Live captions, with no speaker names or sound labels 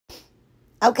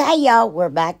Okay, y'all, we're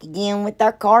back again with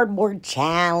our cardboard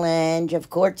challenge.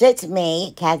 Of course, it's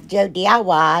me, Kathy Joe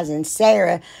DIYs, and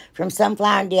Sarah from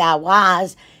Sunflower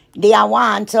DIYs.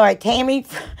 DIY, sorry, Tammy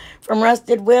from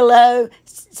Rusted Willow,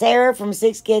 Sarah from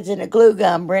Six Kids and a Glue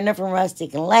Gun, Brenda from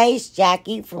Rustic and Lace,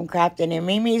 Jackie from Crafting in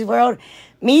Mimi's World,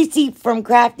 Missy from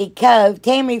Crafty Cove,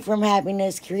 Tammy from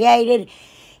Happiness Created,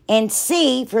 and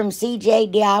C from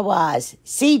CJ DIYs.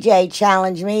 CJ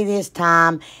challenged me this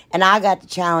time, and I got to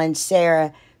challenge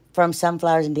Sarah from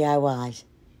Sunflowers and DIYs.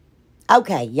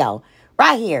 Okay, y'all,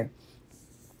 right here.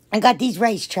 I got these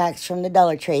racetracks from the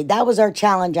Dollar Tree. That was our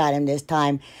challenge item this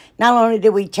time. Not only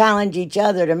did we challenge each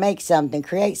other to make something,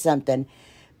 create something,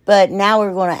 but now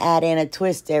we're going to add in a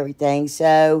twist to everything.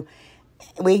 So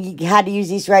we had to use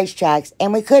these racetracks,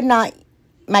 and we could not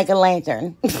make a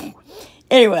lantern.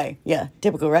 Anyway, yeah,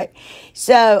 typical, right?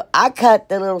 So I cut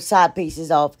the little side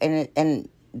pieces off, and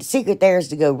the secret there is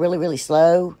to go really, really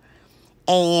slow.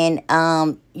 And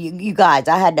you guys,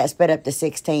 I had that sped up to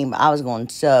 16, but I was going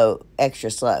so extra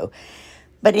slow.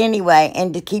 But anyway,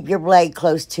 and to keep your blade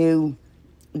close to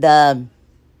the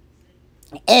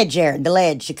edge there, the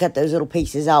ledge, to cut those little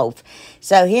pieces off.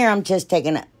 So here I'm just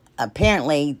taking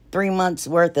apparently 3 months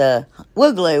worth of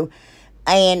wood glue,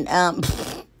 and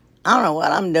I don't know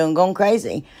what I'm doing, going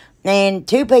crazy. And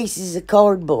 2 pieces of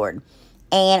cardboard.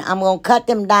 And I'm going to cut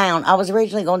them down. I was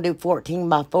originally going to do 14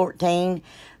 by 14.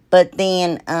 But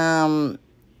then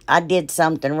I did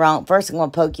something wrong. First, I'm going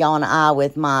to poke y'all in the eye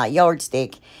with my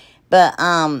yardstick. But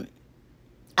I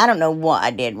don't know what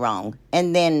I did wrong.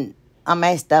 And then I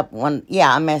messed up one.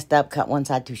 Yeah, I messed up, cut one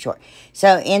side too short.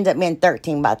 So it ends up being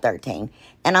 13 by 13.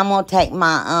 And I'm going to take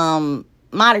my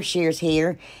miter shears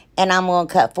here, and I'm going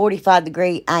to cut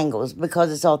 45-degree angles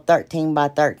because it's all 13 by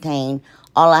 13.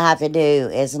 All I have to do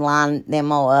is line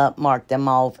them all up, mark them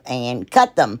off, and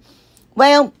cut them.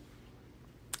 Well,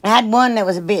 I had one that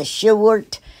was a bit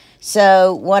short,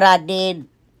 so what I did,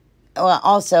 well,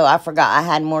 also, I forgot I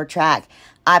had more track.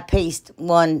 I pieced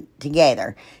one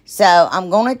together. So I'm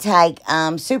going to take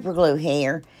super glue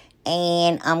here,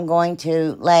 and I'm going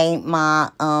to lay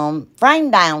my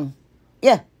frame down.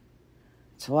 Yeah,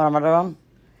 that's what I'm doing.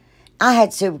 I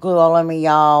had super glue all over me,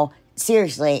 y'all.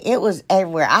 Seriously, it was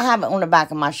everywhere. I have it on the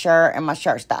back of my shirt and my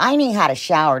shirt stuff. I ain't even had a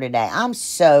shower today. I'm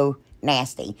so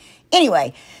nasty.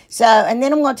 Anyway, so, and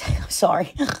then I'm going to take,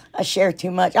 sorry, I share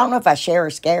too much. I don't know if I share or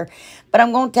scare, but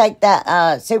I'm going to take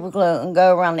that super glue and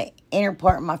go around the inner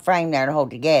part of my frame there to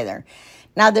hold together.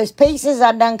 Now, those pieces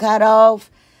I done cut off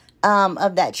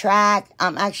of that track,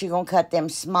 I'm actually going to cut them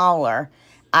smaller.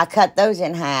 I cut those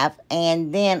in half,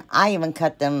 and then I even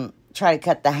cut them, try to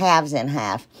cut the halves in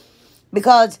half,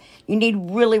 because you need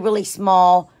really, really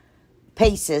small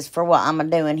pieces for what I'm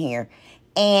doing here.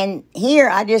 And here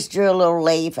I just drew a little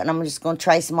leaf, and I'm just going to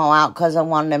trace them all out because I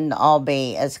want them to all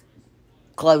be as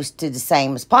close to the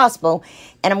same as possible.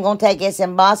 And I'm going to take this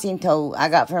embossing tool I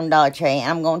got from Dollar Tree, and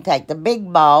I'm going to take the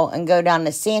big ball and go down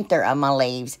the center of my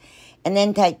leaves, and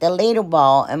then take the little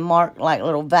ball and mark like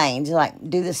little veins, like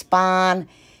do the spine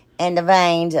and the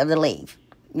veins of the leaf.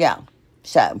 Yeah,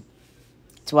 so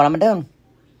that's what I'm doing.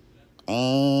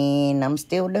 And I'm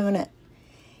still doing it.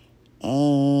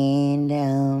 And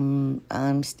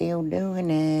I'm still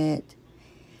doing it.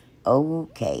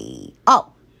 Okay.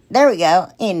 Oh, there we go.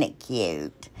 Isn't it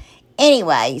cute?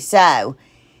 Anyway, so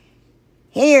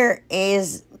here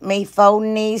is me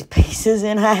folding these pieces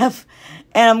in half,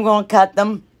 and I'm going to cut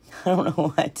them. I don't know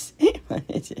what.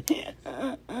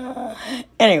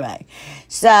 Anyway,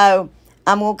 so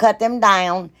I'm going to cut them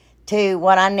down to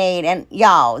what I need. And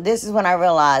y'all, this is when I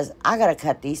realized I got to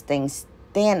cut these things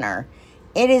thinner.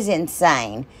 It is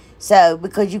insane. So,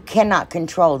 because you cannot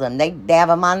control them. They have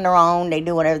them on their own. They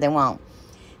do whatever they want.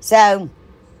 So,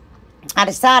 I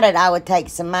decided I would take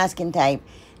some masking tape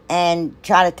and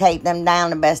try to tape them down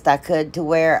the best I could to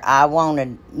where I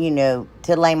wanted, you know,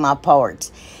 to lay my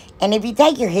parts. And if you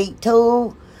take your heat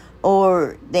tool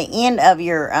or the end of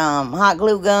your hot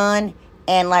glue gun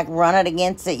and, like, run it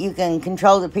against it, you can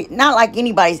control the piece. Not like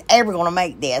anybody's ever going to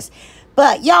make this.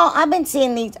 But, y'all, I've been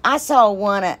seeing these. I saw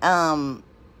one at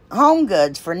Home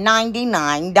Goods for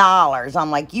 $99. I'm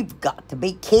like, you've got to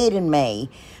be kidding me.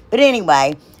 But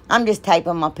anyway, I'm just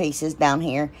taping my pieces down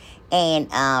here and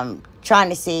trying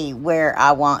to see where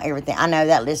I want everything. I know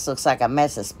that list looks like a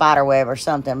mess of spider web or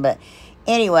something, but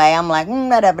anyway, I'm like,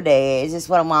 is this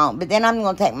what I want? But then I'm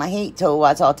going to take my heat tool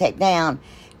while it's all taped down,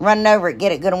 run it over it,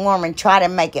 get it good and warm, and try to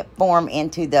make it form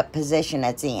into the position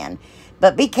it's in.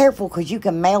 But be careful because you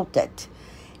can melt it.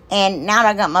 And now that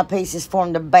I got my pieces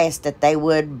formed the best that they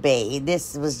would be.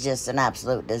 This was just an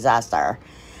absolute disaster.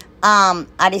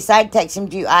 I decided to take some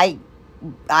juice. I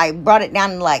I brought it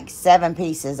down to like 7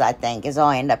 pieces, I think, is all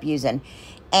I end up using.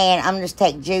 And I'm just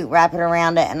take jute, wrap it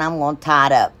around it, and I'm going to tie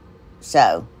it up.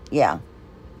 So, yeah.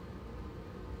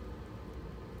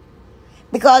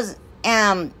 Because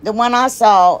the one I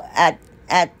saw at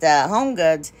Home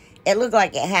Goods, it looked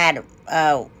like it had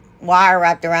wire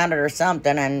wrapped around it or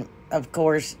something. And, of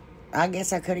course, I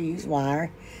guess I could have used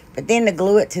wire. But then to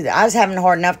glue it to I was having a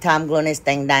hard enough time gluing this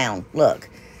thing down. Look.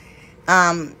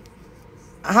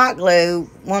 Hot glue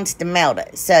wants to melt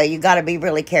it. So you got to be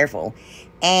really careful.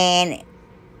 And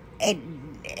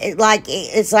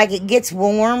it's like it gets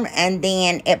warm and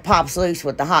then it pops loose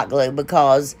with the hot glue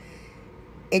because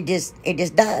it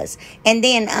just does. And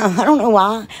then I don't know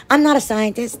why. I'm not a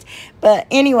scientist, but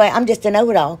anyway, I'm just a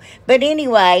know-it-all. But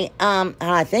anyway,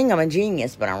 I think I'm a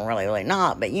genius, but I'm really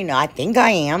not. But you know, I think I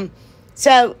am.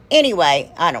 So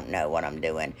anyway, I don't know what I'm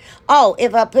doing. Oh,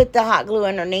 if I put the hot glue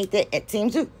underneath it, it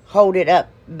seems to hold it up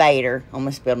better. I'm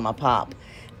gonna spill my pop.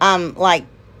 Like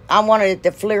I wanted it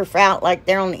to flare out like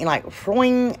there on the, like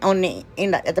swing on the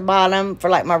at the bottom for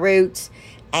like my roots,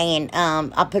 and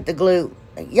I put the glue.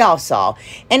 Y'all saw.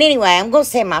 And anyway, I'm going to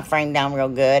set my frame down real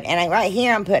good. And right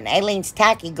here, I'm putting Aleene's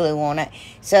tacky glue on it.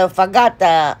 So if I got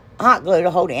the hot glue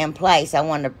to hold it in place, I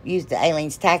want to use the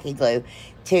Aleene's tacky glue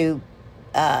to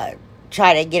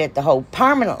try to get it to hold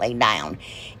permanently down.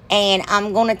 And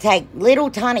I'm going to take little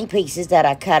tiny pieces that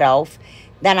I cut off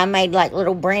that I made like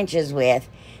little branches with.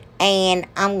 And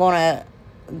I'm going to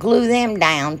glue them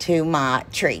down to my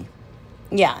tree.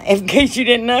 Yeah, in case you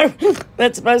didn't know,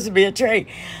 that's supposed to be a tree.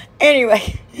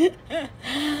 Anyway,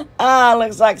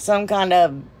 looks like some kind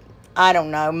of, I don't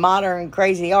know, modern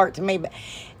crazy art to me. But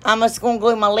I'm just going to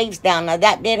glue my leaves down. Now,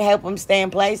 that did help them stay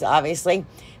in place, obviously.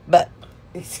 But,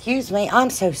 excuse me, I'm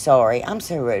so sorry. I'm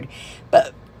so rude.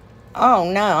 But,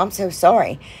 oh, no, I'm so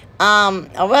sorry. I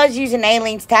was using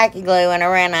Aleene's tacky glue and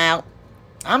I ran out.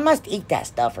 I must eat that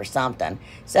stuff or something.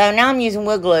 So now I'm using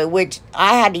wood glue, which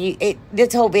I had to use.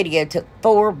 This whole video took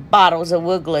 4 bottles of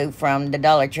wood glue from the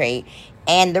Dollar Tree.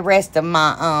 And the rest of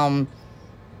my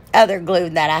other glue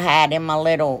that I had in my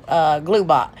little glue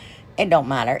box. It don't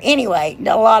matter. Anyway,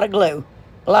 a lot of glue.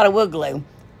 A lot of wood glue.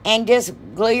 And just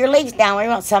glue your leaves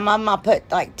down. Some of them I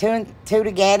put like 2 and 2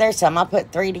 together. Some I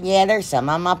put 3 together. Some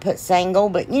of them I put single.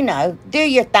 But, you know, do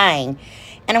your thing.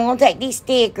 And I'm going to take these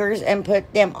stickers and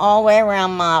put them all the way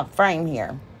around my frame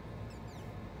here.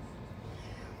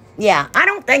 Yeah, I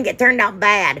don't think it turned out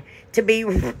bad to be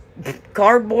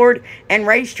cardboard and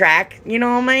racetrack. You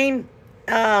know what I mean?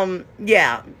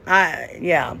 Yeah.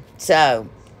 So,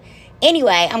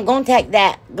 anyway, I'm going to take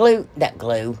that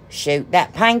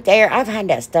paint there. I've had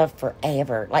that stuff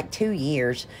forever, like 2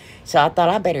 years. So I thought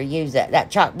I better use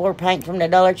that chalkboard paint from the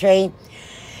Dollar Tree.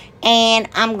 And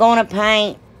I'm going to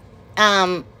paint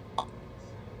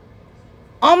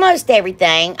almost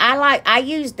everything. I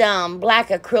used black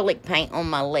acrylic paint on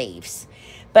my leaves.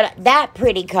 But that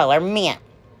pretty color, mint.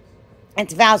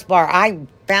 It's Valspar. I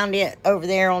found it over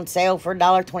there on sale for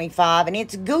 $1.25, and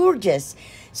it's gorgeous.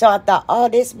 So I thought, oh,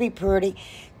 this would be pretty.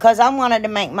 Because I wanted to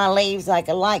make my leaves like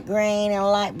a light green and a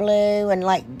light blue and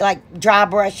like dry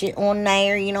brush it on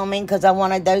there, you know what I mean? Because I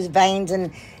wanted those veins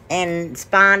and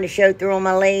spine to show through on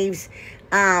my leaves.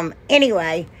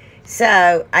 Anyway,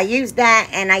 so I used that,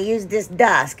 and I used this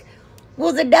dusk.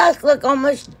 Well, the dusk looked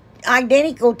almost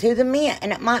identical to the mint,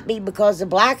 and it might be because of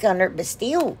black under it, but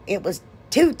still, it was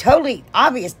 2 totally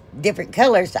obvious different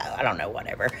colors, so I don't know,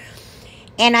 whatever.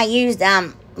 And I used,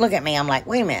 look at me, I'm like,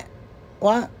 wait a minute,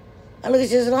 what? It looks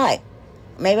just alike.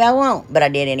 Maybe I won't, but I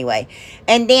did anyway.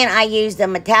 And then I used the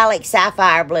metallic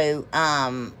sapphire blue,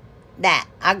 that,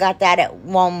 I got that at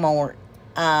Walmart.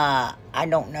 I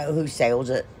don't know who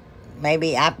sells it.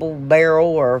 Maybe Apple Barrel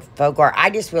or Folk Art. I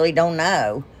just really don't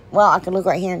know. Well, I can look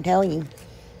right here and tell you.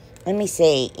 Let me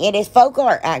see. It is Folk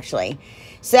Art, actually.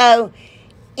 So,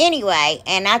 anyway,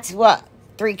 and that's what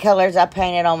 3 colors I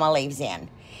painted on my leaves in.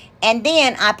 And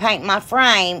then I paint my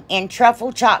frame in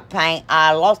truffle chalk paint.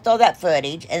 I lost all that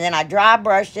footage. And then I dry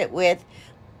brushed it with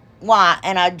white.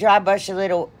 And I dry brushed a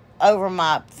little over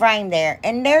my frame there.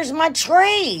 And there's my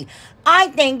tree. I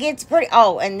think it's pretty.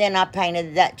 Oh, and then I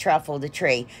painted that truffle, the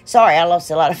tree. Sorry, I lost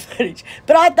a lot of footage.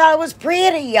 But I thought it was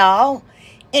pretty, y'all.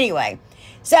 Anyway.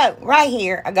 So, right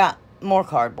here, I got more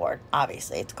cardboard.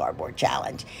 Obviously, it's a cardboard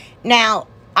challenge. Now,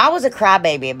 I was a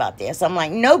crybaby about this. I'm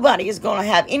like, nobody is going to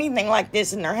have anything like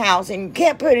this in their house, and you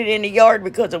can't put it in the yard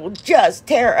because it will just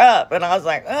tear up. And I was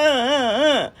like,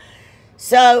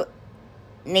 So,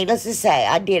 needless to say,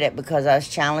 I did it because I was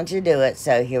challenged to do it.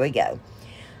 So, here we go.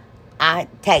 I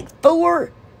take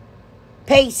 4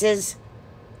 pieces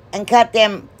and cut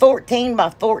them 14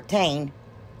 by 14.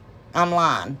 I'm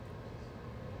lying.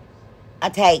 I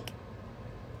take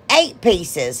 8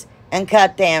 pieces and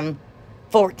cut them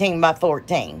 14 by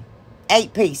 14.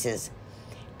 8 pieces.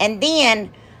 And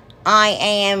then I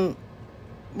am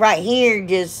right here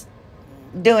just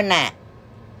doing that.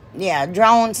 Yeah,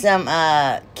 drawing some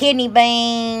kidney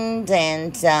beans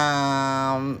and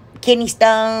some kidney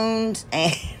stones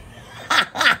and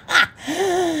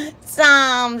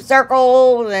some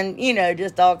circles and, you know,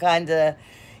 just all kinds of,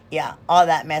 yeah, all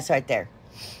that mess right there.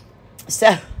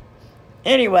 So,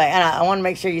 anyway, and I want to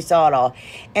make sure you saw it all.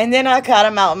 And then I cut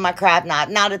them out with my craft knife.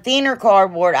 Now, the thinner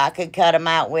cardboard, I could cut them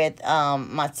out with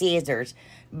my scissors.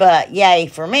 But, yay,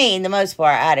 for me, the most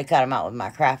part, I had to cut them out with my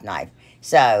craft knife.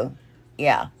 So,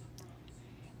 yeah.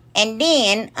 And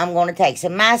then, I'm going to take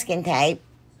some masking tape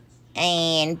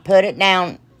and put it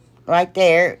down right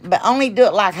there. But only do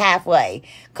it like halfway.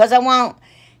 Because I want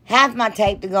half my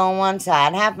tape to go on one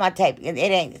side, half my tape, it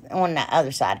ain't on the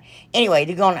other side. Anyway,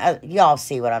 to go on, y'all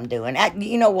see what I'm doing.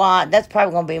 You know what? That's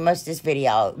probably going to be most of this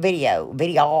video.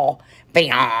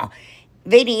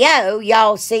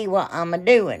 Y'all see what I'm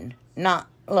doing. Not,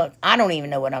 look, I don't even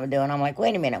know what I'm doing. I'm like,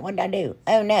 wait a minute, what did I do?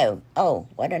 Oh, no. Oh,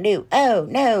 what did I do? Oh,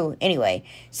 no. Anyway,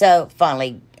 so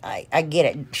finally, I get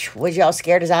it. Was y'all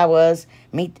scared as I was?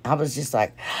 I was just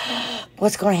like,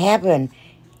 what's going to happen?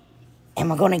 Am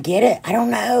I going to get it? I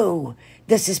don't know.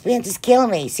 The suspense is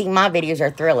killing me. See, my videos are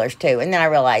thrillers, too. And then I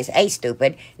realized, hey,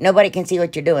 stupid, nobody can see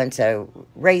what you're doing, so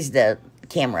raise the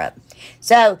camera up.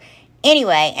 So,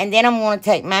 anyway, and then I'm going to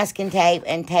take masking tape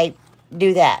and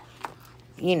do that,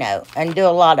 you know, and do a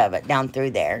lot of it down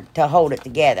through there to hold it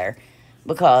together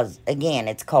because, again,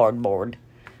 it's cardboard.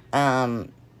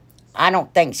 I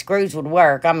don't think screws would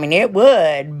work. I mean, it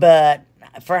would, but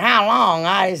for how long,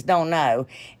 I just don't know.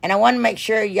 And I want to make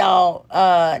sure y'all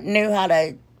knew how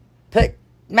to put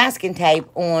masking tape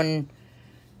on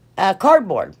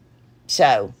cardboard.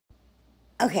 So,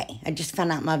 okay, I just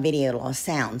found out my video lost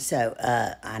sound, so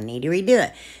I need to redo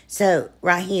it. So,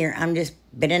 right here, I'm just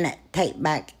bending that tape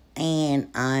back, and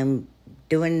I'm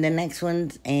doing the next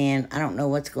ones, and I don't know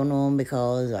what's going on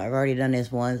because I've already done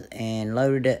this once and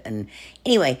loaded it. And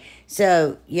anyway,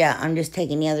 so yeah, I'm just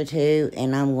taking the other two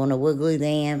and I'm going to wood glue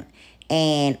them.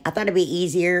 And I thought it'd be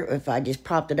easier if I just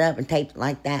propped it up and taped it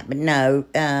like that, but no.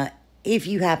 If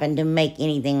you happen to make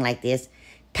anything like this,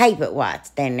 tape it while it's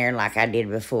standing there like I did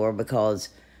before because,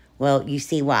 well, you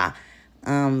see why.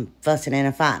 Fussing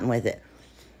and fighting with it.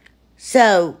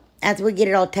 So after we get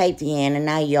it all taped in, and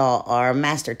now y'all are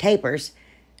master tapers.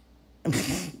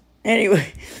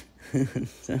 Anyway,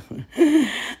 so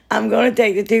I'm going to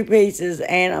take the 2 pieces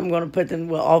and I'm going to put them,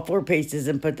 well, all 4 pieces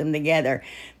and put them together.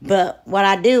 But what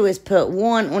I do is put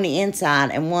one on the inside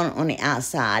and one on the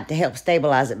outside to help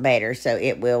stabilize it better. So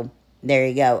it will, there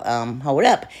you go, hold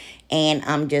up. And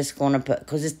I'm just going to put,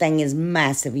 because this thing is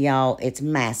massive, y'all. It's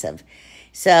massive.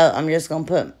 So I'm just going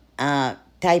to put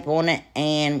tape on it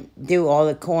and do all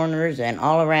the corners and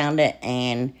all around it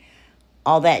and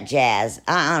all that jazz.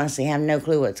 I honestly have no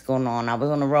clue what's going on. I was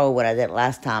on a roll when I did it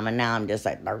last time, and now I'm just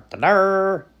like,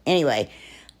 anyway.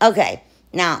 Okay,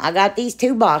 now I got these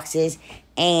 2 boxes,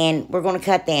 and we're going to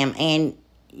cut them. And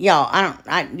y'all,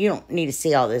 you don't need to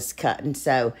see all this cutting,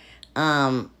 so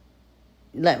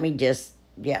let me just,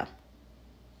 yeah.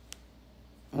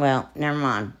 Well, never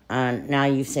mind. Now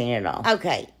you've seen it all.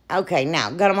 Okay, now,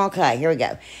 got them all cut. Here we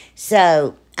go.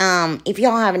 So, if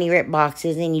y'all have any rip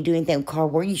boxes and you do anything with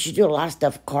cardboard, you should do a lot of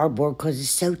stuff with cardboard because it's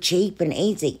so cheap and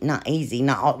easy. Not easy,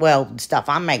 well, stuff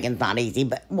I'm making is not easy,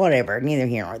 but whatever, neither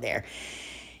here nor there.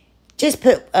 Just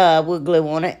put wood glue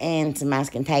on it and some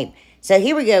masking tape. So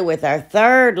here we go with our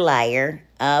 3rd layer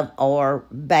of our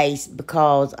base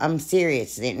because I'm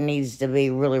serious. It needs to be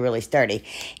really, really sturdy.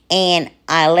 And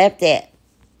I left it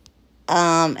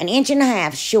 1.5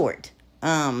 inches short.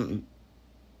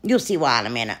 You'll see why in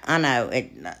a minute. I know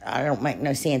I don't make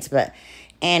no sense, but,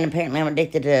 and apparently I'm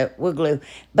addicted to wood glue.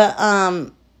 But,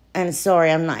 and sorry,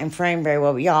 I'm not in frame very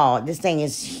well, but y'all, this thing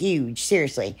is huge,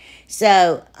 seriously.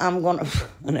 So, I'm gonna,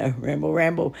 I know,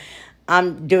 ramble.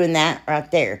 I'm doing that right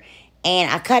there.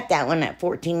 And I cut that one at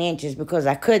 14 inches because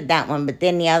I could that one, but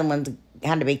then the other ones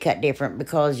had to be cut different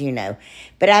because, you know.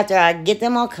 But after I get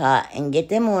them all cut and get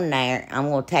them on there, I'm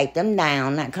going to tape them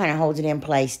down. That kind of holds it in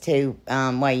place, too,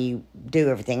 while you do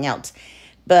everything else.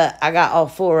 But I got all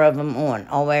 4 of them on,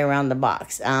 all the way around the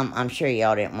box. I'm sure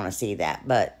y'all didn't want to see that,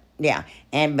 but, yeah.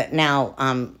 But now,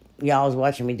 y'all was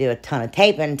watching me do a ton of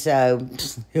taping, so...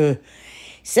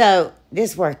 So,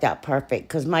 this worked out perfect,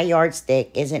 because my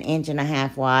yardstick is 1.5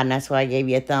 inches wide, and that's why I gave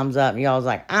you a thumbs up, and y'all was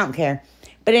like, I don't care.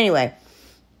 But anyway...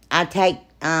 I take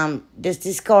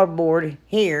this cardboard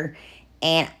here,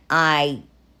 and I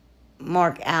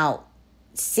mark out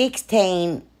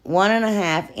 16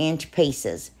 1.5-inch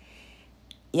pieces.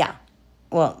 Yeah.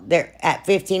 Well, they're at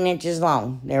 15 inches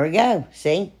long. There we go.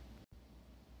 See?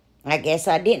 I guess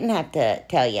I didn't have to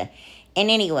tell you. And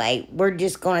anyway, we're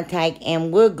just going to take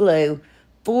and wood glue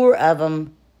 4 of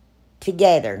them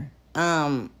together.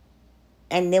 And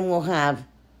then we'll have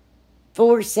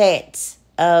 4 sets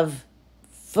of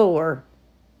 4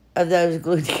 of those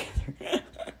glued together.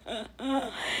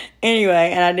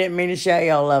 Anyway, and I didn't mean to show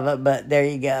you all of it, but there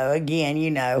you go. Again,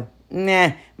 you know,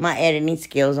 my editing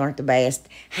skills aren't the best.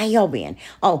 How y'all been?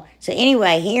 Oh, so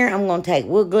anyway, here I'm going to take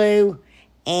wood glue,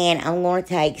 and I'm going to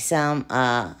take some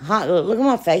hot glue. Look at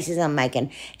my faces I'm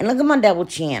making, and look at my double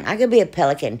chin. I could be a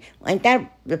pelican. Ain't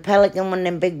that the pelican, one of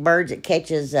them big birds that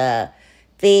catches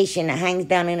fish and it hangs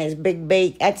down in his big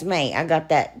beak? That's me. I got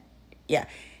that. Yeah.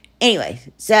 Anyway,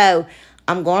 so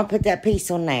I'm going to put that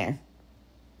piece on there.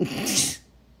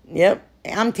 Yep.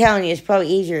 I'm telling you, it's probably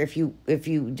easier if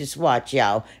you just watch,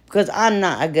 y'all, because I'm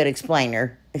not a good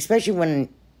explainer, especially when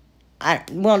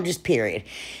just period.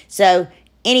 So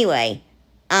anyway,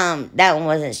 that one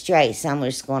wasn't straight, so I'm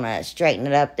just gonna straighten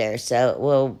it up there so it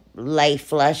will lay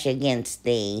flush against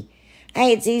the.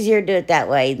 Hey, it's easier to do it that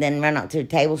way than run out to the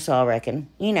table saw, I reckon.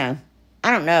 You know. I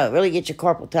don't know. It really gets your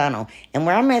carpal tunnel. And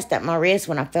where I messed up my wrist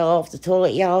when I fell off the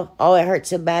toilet, y'all, oh, it hurt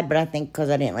so bad, but I think because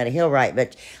I didn't let it heal right.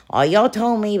 But all y'all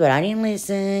told me, but I didn't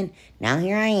listen. Now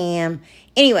here I am.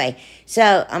 Anyway,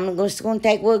 so I'm just going to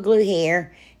take wood glue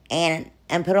here and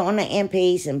put it on the end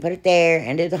piece and put it there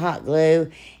and do the hot glue.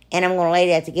 And I'm going to lay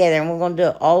that together. And we're going to do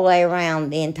it all the way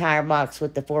around the entire box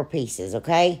with the 4 pieces,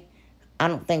 okay? I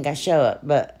don't think I show it,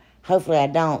 but hopefully I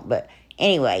don't. But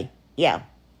anyway, yeah.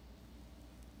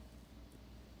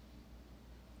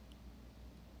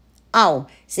 Oh,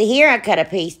 see here I cut a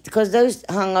piece because those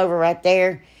hung over right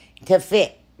there to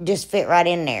fit right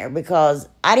in there because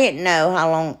I didn't know how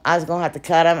long I was going to have to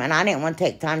cut them and I didn't want to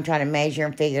take time trying to measure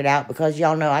and figure it out because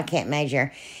y'all know I can't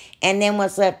measure. And then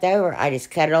what's left over, I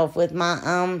just cut it off with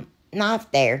my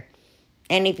knife there.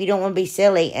 And if you don't want to be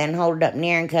silly and hold it up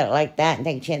near and cut it like that and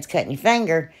take a chance cutting your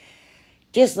finger,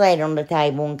 just lay it on the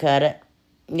table and cut it.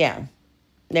 Yeah,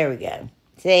 there we go.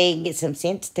 See, get some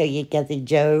sense to you, Kathy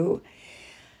Joe.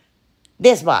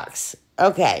 This box.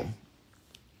 Okay.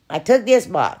 I took this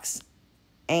box.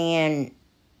 And,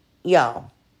 y'all,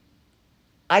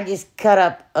 I just cut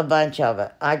up a bunch of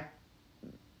it.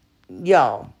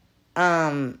 Y'all,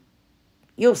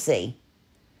 you'll see.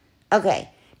 Okay.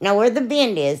 Now, where the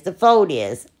bend is, the fold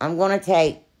is, I'm going to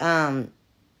take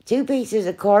 2 pieces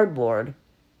of cardboard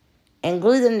and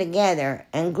glue them together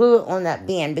and glue it on that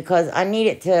bend because I need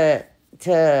it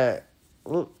to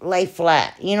lay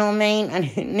flat. You know what I mean? I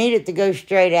need it to go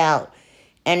straight out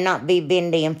and not be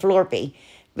bendy and floppy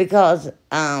because,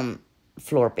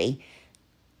 floppy,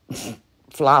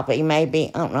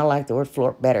 maybe. I don't know, I like the word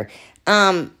florp better.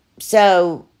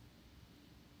 So,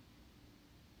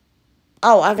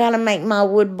 I got to make my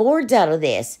wood boards out of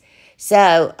this.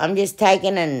 So, I'm just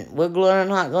taking and wood gluing and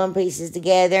hot gluing pieces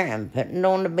together and putting it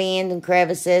on the bends and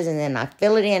crevices, and then I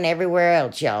fill it in everywhere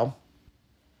else, y'all.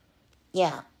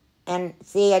 Yeah. And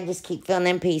see, I just keep filling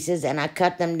in pieces, and I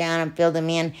cut them down and fill them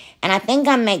in. And I think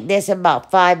I make this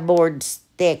about 5 boards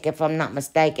thick, if I'm not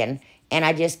mistaken. And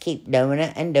I just keep doing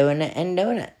it and doing it and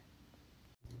doing it.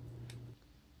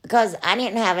 Because I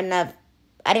didn't have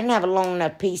a long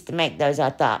enough piece to make those, I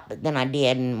thought. But then I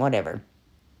did, and whatever.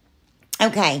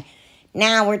 Okay,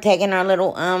 now we're taking our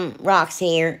little rocks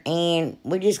here, and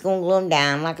we're just going to glue them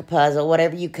down like a puzzle,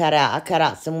 whatever you cut out. I cut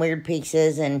out some weird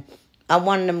pieces, and I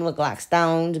wanted them to look like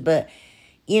stones, but,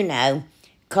 you know,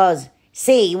 because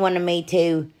C wanted me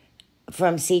to,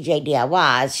 from CJ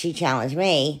DIYs, she challenged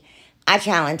me. I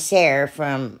challenged Sarah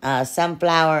from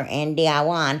Sunflower and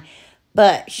DIY,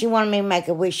 but she wanted me to make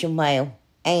a wishing well.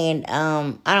 And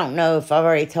I don't know if I've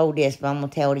already told this, but I'm going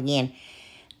to tell it again.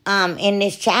 In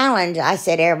this challenge, I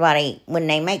said everybody, when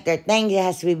they make their things, it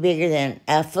has to be bigger than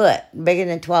a foot, bigger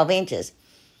than 12 inches.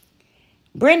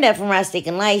 Brenda from Rustic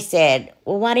and Lace said,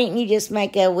 well, why didn't you just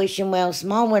make a wishing well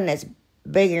small one that's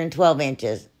bigger than 12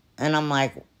 inches? And I'm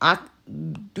like,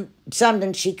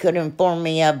 something she could inform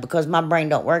me of because my brain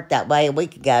don't work that way a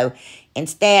week ago.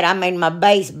 Instead, I made my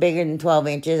base bigger than 12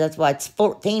 inches. That's why it's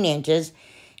 14 inches.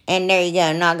 And there you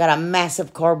go. Now I got a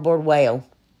massive cardboard whale.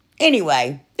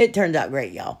 Anyway, it turns out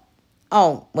great, y'all.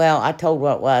 Oh, well, I told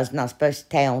what it was. Not supposed to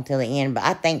tell until the end, but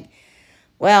I think...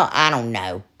 Well, I don't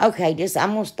know. Okay,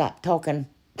 I'm going to stop talking.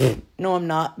 No, I'm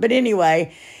not. But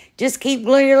anyway, just keep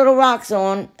gluing your little rocks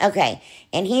on. Okay,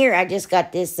 and here I just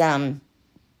got this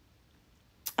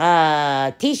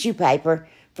tissue paper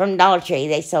from Dollar Tree.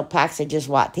 They sell packs of just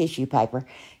white tissue paper.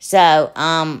 So,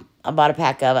 I bought a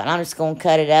pack of it, and I'm just going to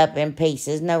cut it up in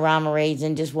pieces. No rhyme or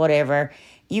reason, just whatever.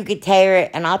 You could tear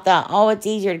it, and I thought, oh, it's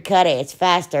easier to cut it. It's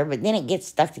faster, but then it gets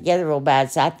stuck together real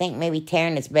bad, so I think maybe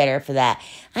tearing is better for that.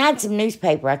 I had some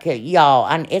newspaper I could,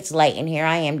 y'all, it's late in here.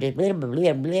 I am just blah, blah,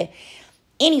 blah, blah.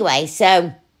 Anyway,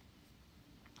 so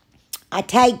I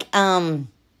take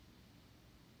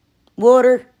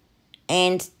water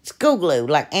and school glue,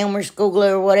 like Elmer school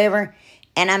glue or whatever,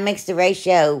 and I mix the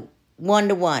ratio 1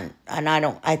 to 1, and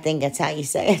I think that's how you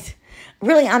say it.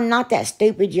 Really, I'm not that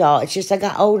stupid, y'all. It's just I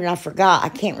got old and I forgot. I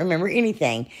can't remember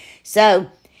anything.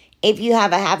 So, if you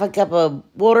have a half a cup of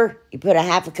water, you put a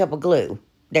half a cup of glue.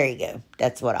 There you go.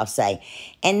 That's what I'll say.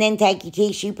 And then take your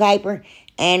tissue paper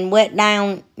and wet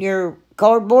down your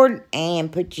cardboard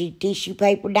and put your tissue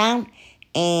paper down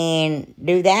and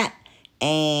do that.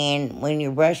 And when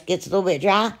your brush gets a little bit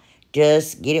dry,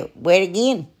 just get it wet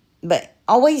again. But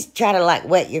always try to, like,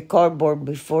 wet your cardboard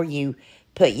before you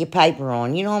put your paper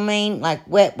on. You know what I mean? Like,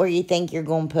 wet where you think you're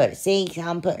going to put it. See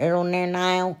how I'm putting it on there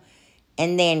now?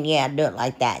 And then, yeah, do it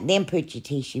like that. Then put your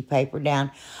tissue paper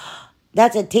down.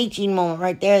 That's a teaching moment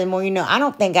right there. The more you know. I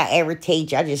don't think I ever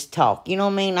teach. I just talk. You know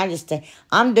what I mean?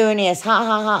 I'm doing this. Ha,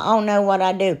 ha, ha. I don't know what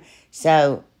I do.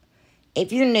 So,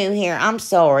 if you're new here, I'm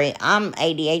sorry. I'm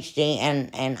ADHD,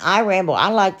 and I ramble. I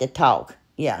like to talk.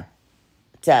 Yeah.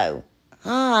 So,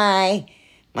 hi.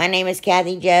 My name is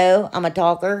Kathy Jo. I'm a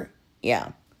talker.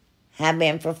 Yeah. Have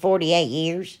been for 48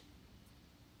 years.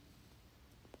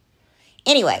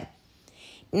 Anyway.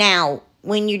 Now,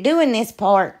 when you're doing this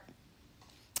part,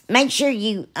 make sure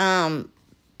you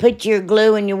put your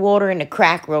glue and your water in the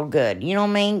crack real good. You know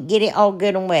what I mean? Get it all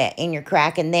good and wet in your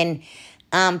crack. And then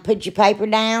put your paper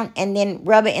down and then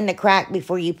rub it in the crack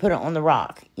before you put it on the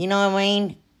rock. You know what I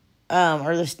mean?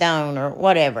 Or the stone or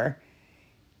whatever.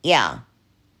 Yeah.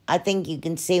 I think you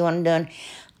can see what I'm doing.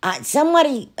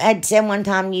 Somebody had said one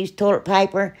time use toilet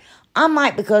paper. I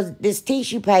might, because this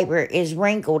tissue paper is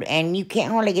wrinkled and you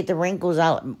can't hardly get the wrinkles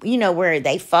out. You know, where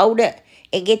they fold it,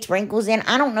 it gets wrinkles in.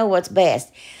 I don't know what's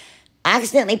best. I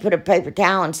accidentally put a paper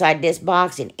towel inside this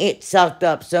box and it sucked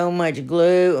up so much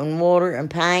glue and water and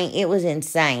paint. It was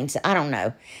insane. So I don't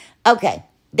know. Okay,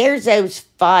 there's those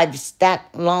 5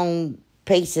 stacked long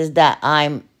pieces that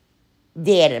I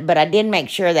did, but I did make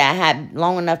sure that I had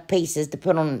long enough pieces to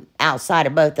put on outside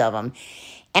of both of them.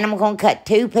 And I'm going to cut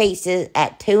 2 pieces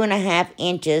at 2.5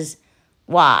 inches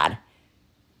wide.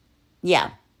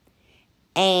 Yeah.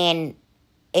 And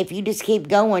if you just keep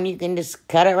going, you can just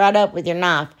cut it right up with your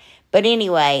knife. But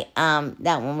anyway, that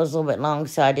one was a little bit long,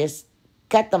 so I just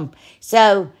cut them.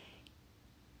 So,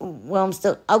 well, I'm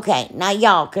still, okay. Now,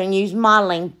 y'all can use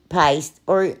modeling paste,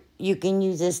 or you can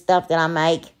use this stuff that I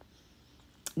make.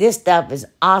 This stuff is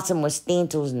awesome with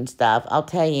stencils and stuff. I'll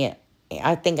tell you.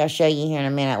 I think I'll show you here in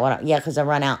a minute. Yeah, because I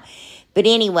run out. But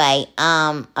anyway,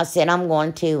 I said I'm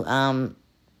going to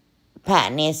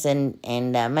patent this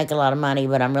and make a lot of money,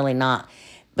 but I'm really not.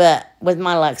 But with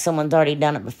my luck, someone's already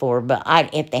done it before. But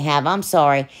if they have, I'm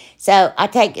sorry. So I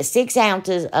take 6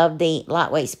 ounces of the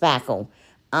lightweight spackle.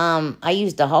 I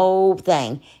use the whole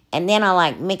thing. And then I,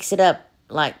 like, mix it up,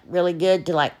 like, really good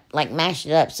to, like mash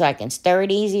it up so I can stir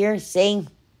it easier. See?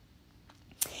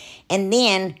 And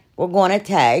then we're going to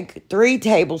take 3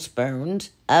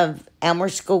 tablespoons of Elmer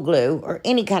school glue, or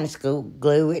any kind of school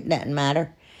glue. It doesn't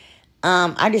matter.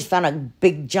 I just found a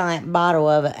big giant bottle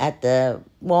of it at the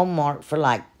Walmart for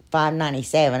like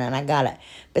 $5.97, and I got it.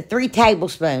 But 3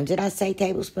 tablespoons. Did I say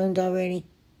tablespoons already?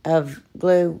 Of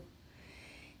glue.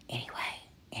 Anyway.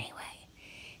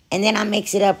 And then I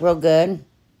mix it up real good.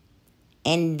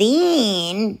 And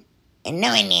then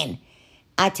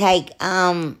I take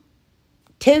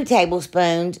 2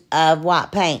 tablespoons of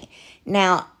white paint.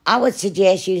 Now, I would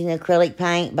suggest using acrylic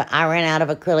paint, but I ran out of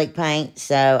acrylic paint,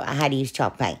 so I had to use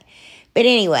chalk paint. But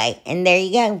anyway, and there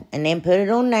you go. And then put it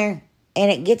on there.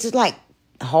 And it gets, like,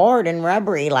 hard and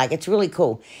rubbery. Like, it's really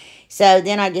cool. So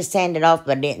then I just sanded it off,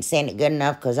 but I didn't sand it good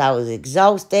enough because I was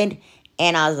exhausted.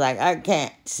 And I was like, I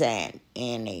can't sand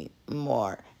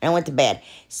anymore. And I went to bed.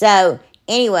 So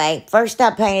anyway, first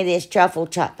I painted this truffle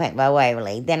chalk paint by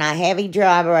Waverly. Then I heavy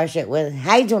dry brush it with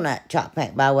hazelnut chalk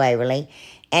paint by Waverly.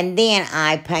 And then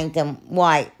I paint them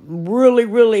white, really,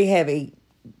 really heavy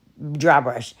dry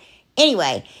brush.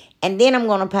 Anyway, and then I'm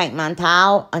going to paint my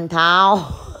tile.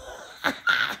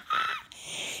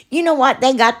 You know what?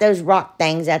 They got those rock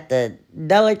things at the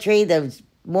Dollar Tree. Those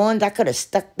ones, I could have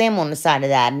stuck them on the side of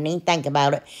that. I didn't even think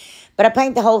about it. But I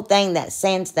paint the whole thing that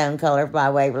sandstone color by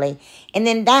Waverly. And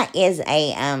then that is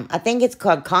a, I think it's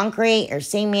called concrete or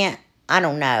cement. I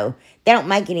don't know. They don't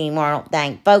make it anymore, I don't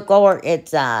think. Folk art,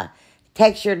 it's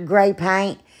textured gray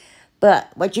paint.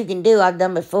 But what you can do, I've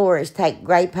done before, is take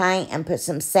gray paint and put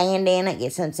some sand in it.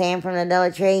 Get some sand from the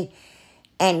Dollar Tree.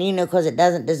 And, you know, because it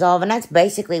doesn't dissolve. And that's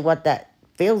basically what that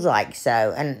feels like.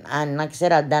 So, and like I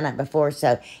said, I've done it before.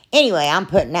 So, anyway, I'm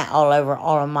putting that all over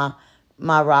all of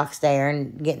my rocks there.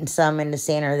 And getting some in the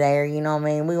center there. You know what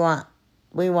I mean?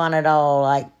 We want it all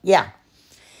like, yeah.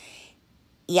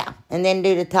 Yeah. And then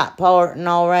do the top part and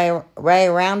all right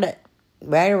around it.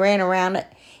 Right around it.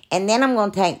 And then I'm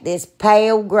going to take this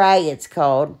pale gray, it's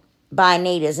called, by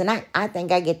Anita's. And I think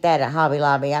I get that at Hobby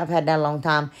Lobby. I've had that a long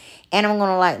time. And I'm going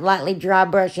to like lightly dry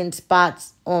brush in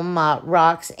spots on my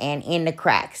rocks and in the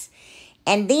cracks.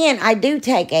 And then I do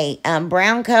take a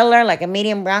brown color, like a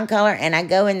medium brown color, and I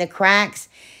go in the cracks.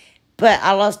 But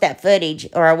I lost that footage,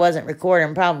 or I wasn't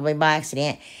recording, probably by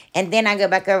accident. And then I go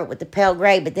back over it with the pale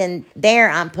gray. But then there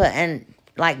I'm putting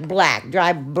like black,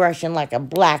 dry brushing like a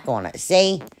black on it.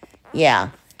 See? Yeah.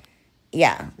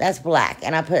 Yeah, that's black.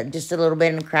 And I put just a little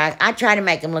bit in the crack. I try to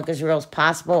make them look as real as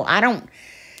possible. I don't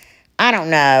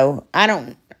know. I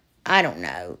don't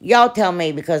know. Y'all tell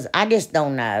me, because I just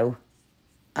don't know.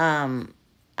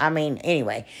 I mean,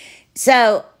 anyway.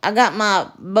 So, I got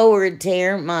my boards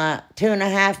here, my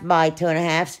 2.5 by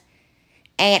 2.5s.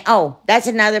 And, oh, that's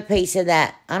another piece of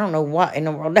that. I don't know what in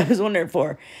the world I was wondering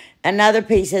for. Another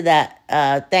piece of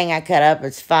that thing I cut up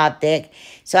is 5 thick.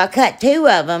 So I cut 2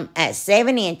 of them at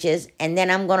 7 inches. And then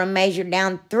I'm going to measure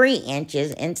down 3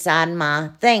 inches inside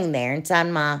my thing there. Inside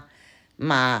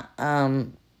my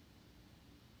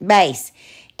base.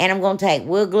 And I'm going to take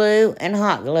wood glue and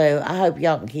hot glue. I hope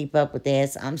y'all can keep up with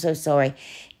this. I'm so sorry.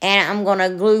 And I'm going to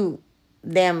glue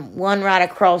them one right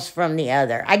across from the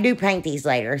other. I do paint these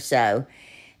later, so.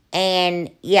 And,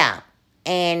 yeah.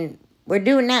 And we're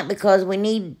doing that because we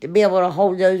need to be able to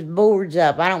hold those boards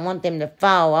up. I don't want them to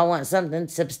fall. I want something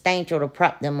substantial to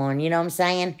prop them on. You know what I'm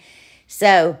saying?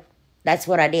 So, that's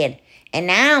what I did. And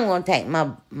now I'm going to take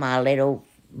my little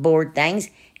board things.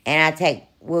 And I take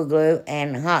wood glue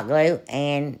and hot glue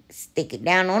and stick it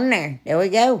down on there. There we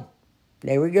go.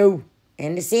 There we go.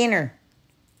 In the center.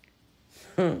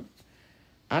 I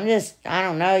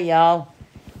don't know, y'all.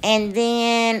 And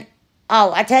then,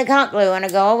 oh, I take hot glue and I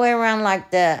go all the way around like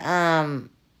the,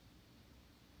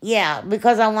 yeah,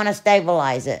 because I want to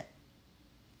stabilize it.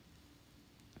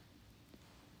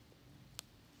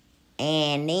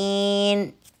 And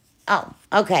then, oh,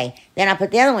 okay. Then I put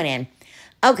the other one in.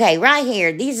 Okay, right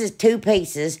here, these is 2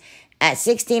 pieces at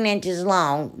 16 inches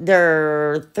long.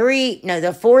 They're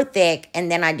 4 thick,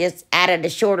 and then I just added a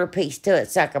shorter piece to it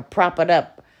so I could prop it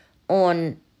up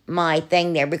on my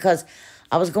thing there, because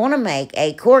I was going to make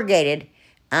a corrugated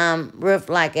roof,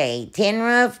 like a tin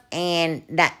roof, and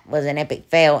that was an epic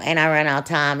fail, and I ran out of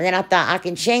time. And then I thought I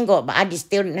can shingle it, but I just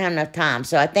still didn't have enough time,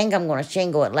 so I think I'm going to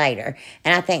shingle it later,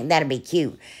 and I think that'd be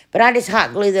cute. But I just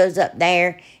hot glue those up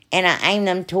there, and I aim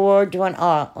them towards one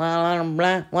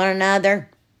another.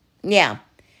 Yeah.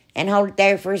 And hold it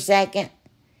there for a second.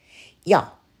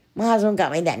 Y'all, my husband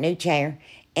got me that new chair.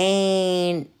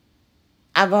 And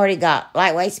I've already got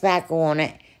lightweight spackle on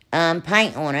it,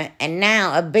 paint on it. And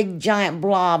now a big giant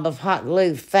blob of hot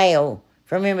glue fell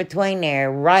from in between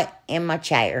there right in my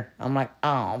chair. I'm like,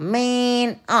 oh,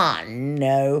 man. Oh,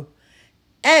 no.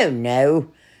 Oh,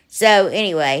 no. So,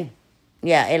 anyway,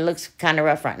 yeah, it looks kind of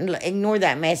rough. Right. Ignore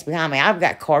that mess behind me. I've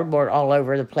got cardboard all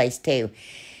over the place, too.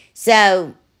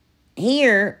 So,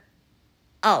 here,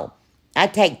 oh, I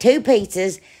take 2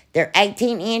 pieces. They're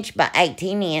 18 inch by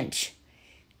 18 inch.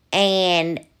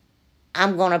 And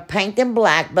I'm going to paint them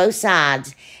black, both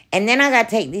sides. And then I got to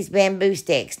take these bamboo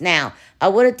sticks. Now, I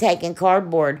would have taken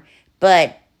cardboard,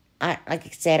 but like I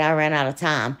said, I ran out of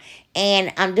time.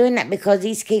 And I'm doing that because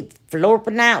these keep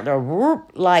florping out. They're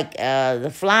whoop, like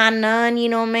the flying nun, you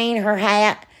know what I mean? Her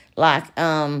hat, like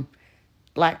I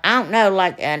don't know,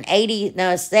 like an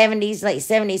 70s, late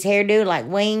 70s hairdo, like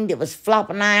winged. It was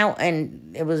flopping out,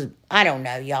 and it was, I don't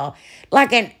know, y'all.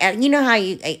 Like, you know how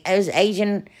those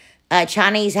Asian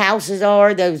Chinese houses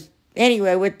are? Those,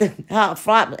 anyway, with the hot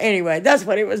flop. Anyway, that's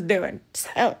what it was doing.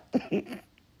 So,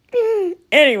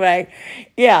 anyway,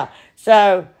 yeah.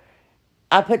 So,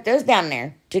 I put those down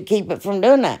there to keep it from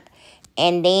doing that.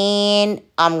 And then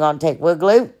I'm going to take wood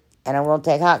glue, and I'm going to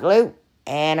take hot glue,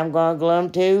 and I'm going to glue them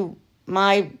to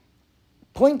my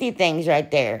pointy things right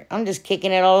there. I'm just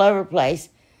kicking it all over the place.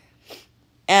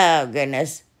 Oh,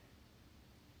 goodness.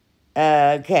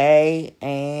 Okay,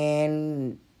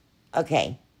 and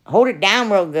okay. Hold it down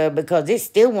real good because it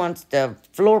still wants to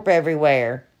florp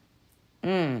everywhere.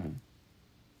 And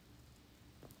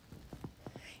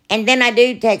then I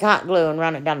do take hot glue and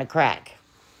run it down the crack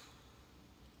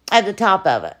at the top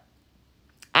of it.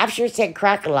 I've sure said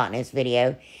crack a lot in this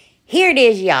video. here it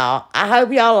is, y'all. I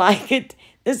hope y'all like it.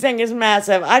 This thing is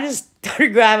massive. I just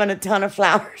started grabbing a ton of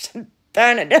flowers and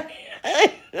throwing it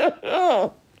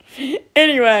down.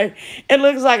 Anyway, it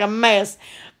looks like a mess.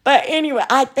 But anyway,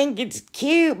 I think it's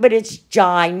cute, but it's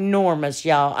ginormous,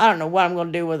 y'all. I don't know what I'm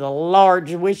going to do with a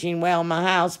large wishing well in my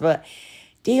house, but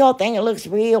do y'all think it looks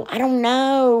real? I don't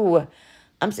know.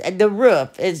 The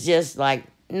roof is just like,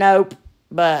 nope,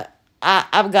 but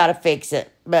I've got to fix it.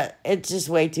 But it's just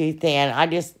way too thin.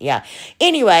 Yeah.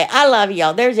 Anyway, I love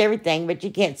y'all. There's everything, but you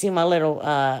can't see my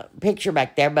little picture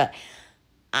back there. But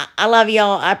I love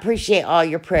y'all. I appreciate all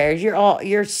your prayers.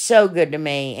 You're so good to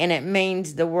me, and it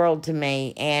means the world to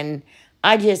me. And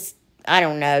I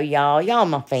don't know, y'all. Y'all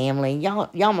my family. Y'all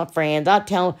my friends. I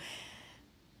tell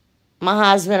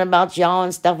my husband about y'all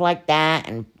and stuff like that,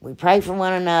 and we pray for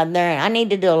one another, and I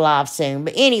need to do a live soon.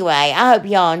 But anyway, I hope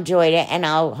y'all enjoyed it, and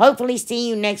I'll hopefully see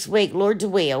you next week, Lord's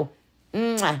will.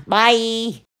 Mwah.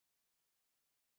 Bye.